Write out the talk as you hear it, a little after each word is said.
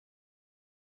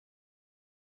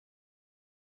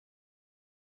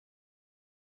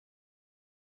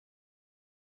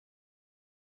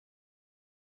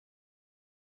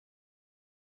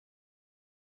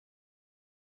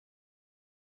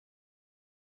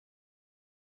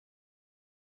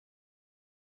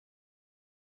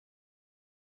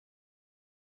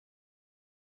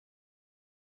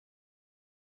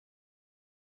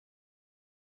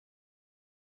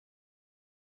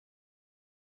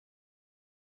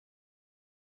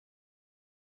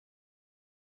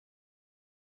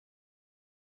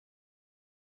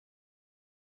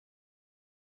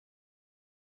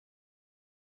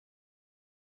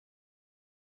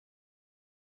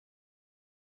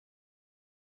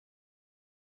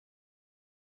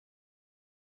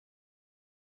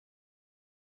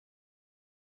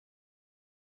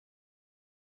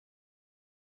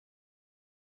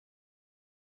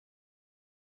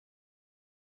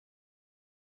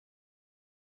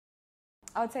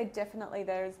I would say definitely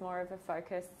there is more of a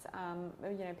focus,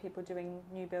 people doing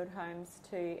new build homes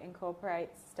to incorporate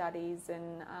studies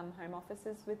and home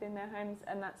offices within their homes,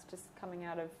 and that's just coming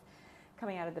out of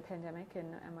the pandemic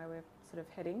and where we're sort of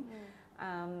heading.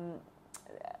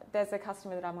 There's a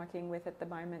customer that I'm working with at the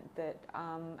moment that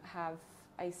have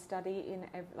a study in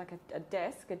a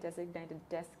designated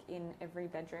desk in every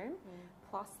bedroom,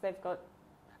 plus they've got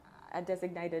a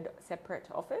designated separate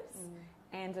office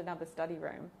and another study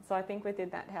room. So I think within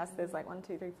that house there's like 1,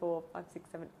 2, 3, 4, 5,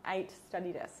 6, 7, 8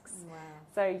 study desks. Wow.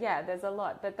 So yeah, there's a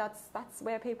lot, but that's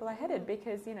where people are headed,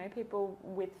 because people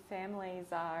with families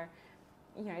are,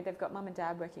 they've got mum and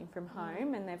dad working from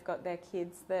home, and they've got their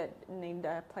kids that need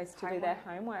a place to do their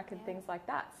homework and things like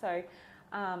that. So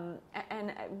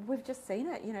and we've just seen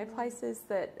it, places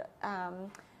that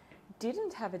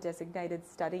didn't have a designated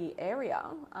study area,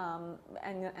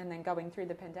 and then going through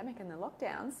the pandemic and the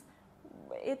lockdowns,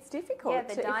 it's difficult.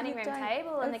 Yeah, the dining room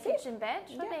table and the kitchen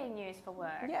bench were being used for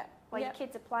work. Yeah. While your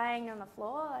kids are playing on the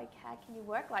floor, like, how can you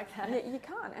work like that? You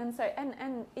can't. And so,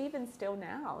 and even still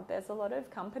now, there's a lot of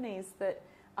companies that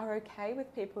are okay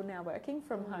with people now working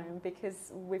from home,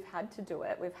 because we've had to do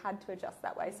it. We've had to adjust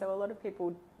that way. So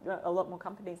a lot more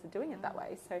companies are doing it that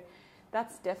way. So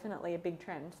that's definitely a big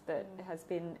trend that has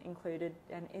been included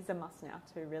and is a must now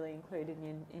to really include in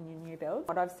your new builds.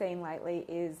 What I've seen lately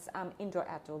is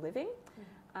indoor-outdoor living,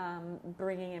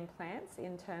 bringing in plants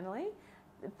internally,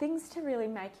 things to really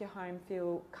make your home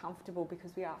feel comfortable,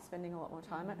 because we are spending a lot more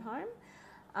time at home.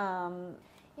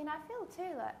 I feel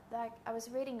too like I was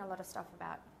reading a lot of stuff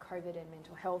about COVID and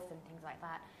mental health and things like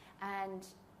that, and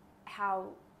how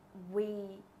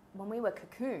when we were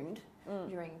cocooned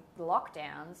during the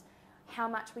lockdowns, how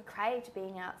much we craved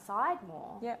being outside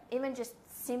more. Yep. Even just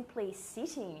simply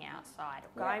sitting outside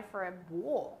or going for a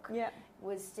walk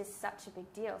was just such a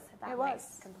big deal. So that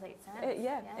makes complete sense.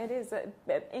 It is.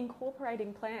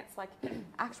 Incorporating plants, like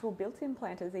actual built-in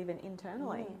planters even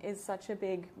internally, is such a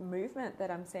big movement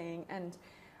that I'm seeing. And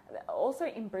also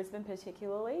in Brisbane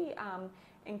particularly,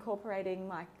 incorporating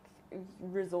like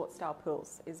resort-style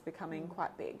pools is becoming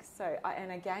quite big. So,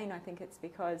 and again, I think it's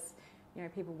because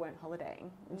people weren't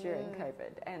holidaying during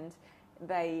COVID, and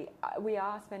we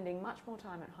are spending much more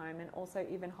time at home, and also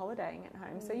even holidaying at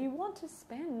home. So you want to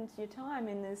spend your time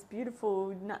in this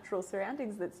beautiful natural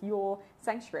surroundings that's your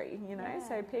sanctuary,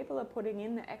 So people are putting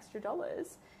in the extra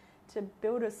dollars to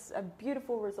build a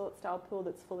beautiful resort-style pool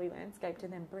that's fully landscaped,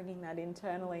 and then bringing that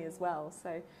internally as well.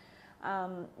 So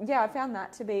I found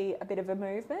that to be a bit of a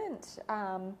movement.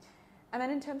 And then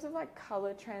in terms of like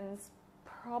colour trends,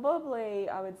 probably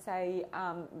I would say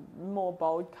more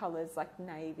bold colours like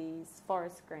navies,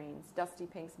 forest greens, dusty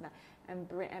pinks,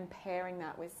 and pairing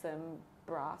that with some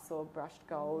brass or brushed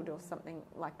gold or something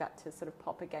like that to sort of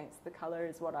pop against the colour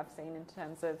is what I've seen in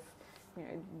terms of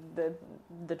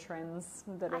the trends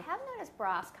that I have noticed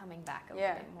brass coming back a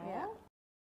little bit more. Yeah.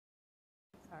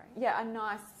 Sorry. Yeah,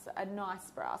 a nice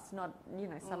brass, not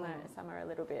some are a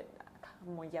little bit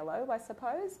more yellow, I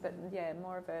suppose, but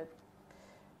more of a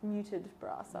muted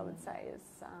brass, I would say, is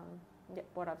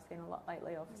what I've seen a lot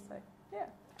lately of. So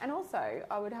and also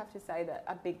I would have to say that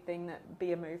a big thing that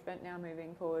be a movement now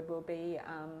moving forward will be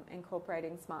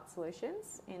incorporating smart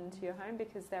solutions into your home,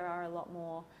 because there are a lot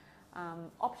more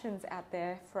options out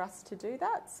there for us to do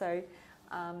that. So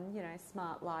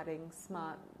smart lighting,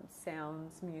 smart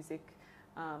sounds, music,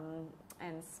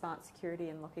 and smart security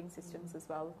and locking systems as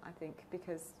well, I think,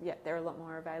 because there are a lot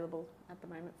more available at the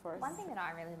moment for us. One thing that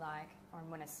I really like, or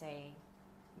want to see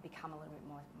become a little bit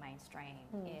more mainstream,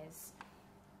 is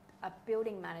a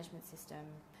building management system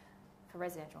for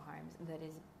residential homes that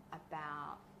is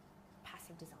about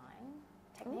passive design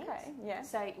techniques. Okay, yeah.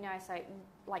 So, so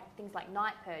like things like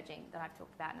night purging that I've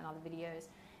talked about in other videos.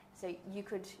 So you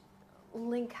could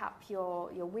link up your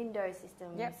window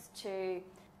systems to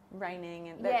raining,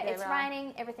 and it's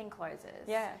raining, everything closes.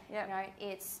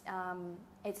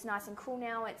 It's nice and cool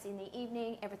now. It's in the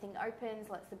evening, everything opens,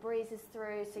 lets the breezes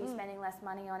through, so you're spending less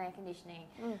money on air conditioning.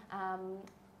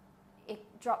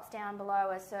 It drops down below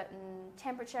a certain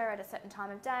temperature at a certain time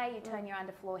of day. You turn your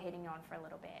underfloor heating on for a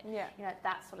little bit.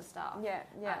 That sort of stuff.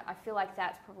 I feel like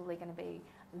that's probably going to be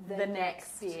the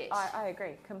next bit. I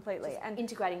agree completely. And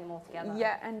integrating them all together.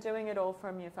 And doing it all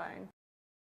from your phone.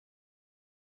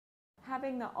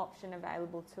 Having the option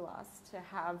available to us to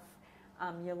have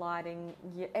your lighting,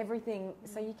 everything,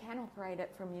 so you can operate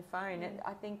it from your phone.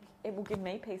 I think it will give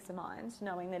me peace of mind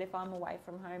knowing that if I'm away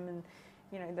from home and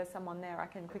there's someone there, I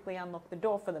can quickly unlock the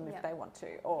door for them if they want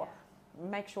to, or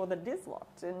make sure that it is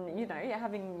locked. And you're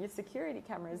having your security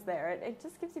cameras there, it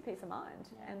just gives you peace of mind.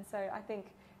 And so I think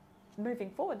moving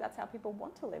forward, that's how people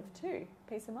want to live too.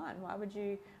 Peace of mind. Why would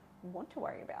you want to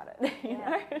worry about it? you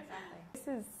know? Exactly. This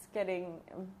is getting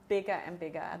bigger and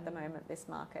bigger at the moment, this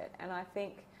market. And I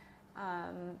think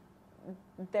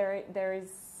there is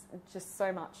just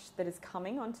so much that is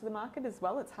coming onto the market as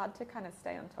well. It's hard to kind of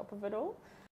stay on top of it all.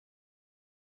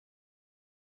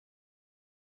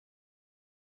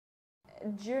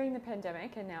 During the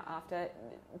pandemic and now after,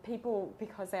 people,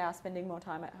 because they are spending more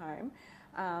time at home,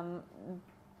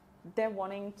 they're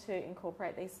wanting to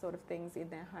incorporate these sort of things in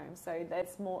their home. So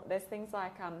there's things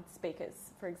like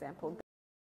speakers, for example.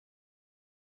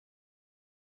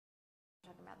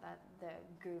 Talking about the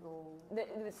Google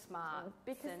The Smart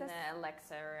and the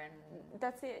Alexa and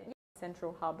that's it. Yeah.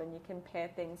 Central hub, and you can pair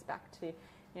things back to,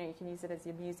 you can use it as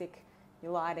your music,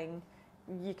 your lighting.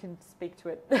 You can speak to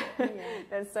it. Yeah.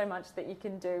 There's so much that you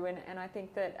can do, and I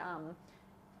think that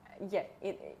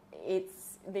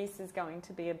this is going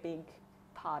to be a big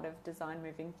part of design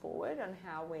moving forward on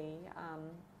how we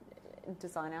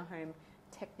design our home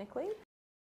technically.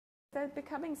 They're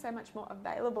becoming so much more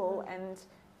available and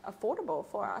affordable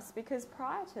for us, because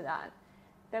prior to that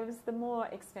there was the more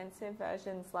expensive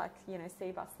versions like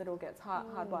C-Bus that all gets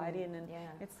hardwired in, and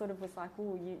it sort of was like,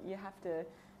 oh, you have to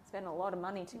spend a lot of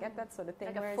money to get that sort of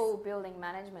thing. Like a full building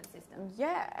management system.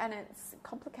 Yeah, and it's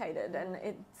complicated and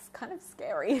it's kind of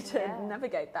scary to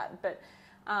navigate that. But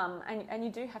and you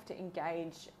do have to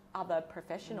engage other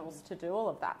professionals to do all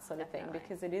of that sort of thing,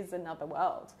 because it is another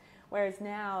world. Whereas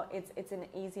now it's an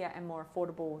easier and more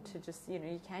affordable to just,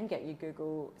 you can get your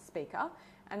Google speaker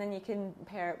and then you can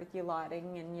pair it with your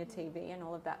lighting and your TV and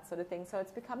all of that sort of thing. So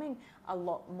it's becoming a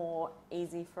lot more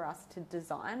easy for us to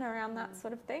design around that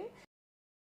sort of thing.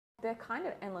 They're kind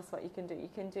of endless what you can do. You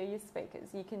can do your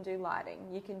speakers, you can do lighting,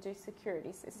 you can do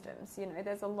security systems.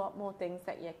 There's a lot more things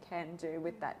that you can do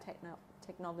with that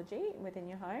technology within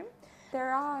your home.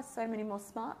 There are so many more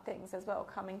smart things as well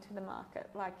coming to the market.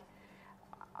 Like,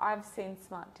 I've seen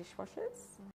smart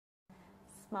dishwashers,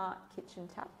 smart kitchen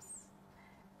taps,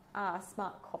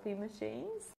 smart coffee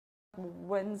machines.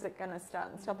 When's it going to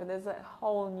start and stop? And there's a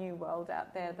whole new world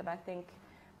out there that I think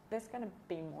there's going to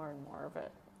be more and more of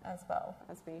it as well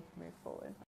as we move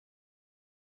forward.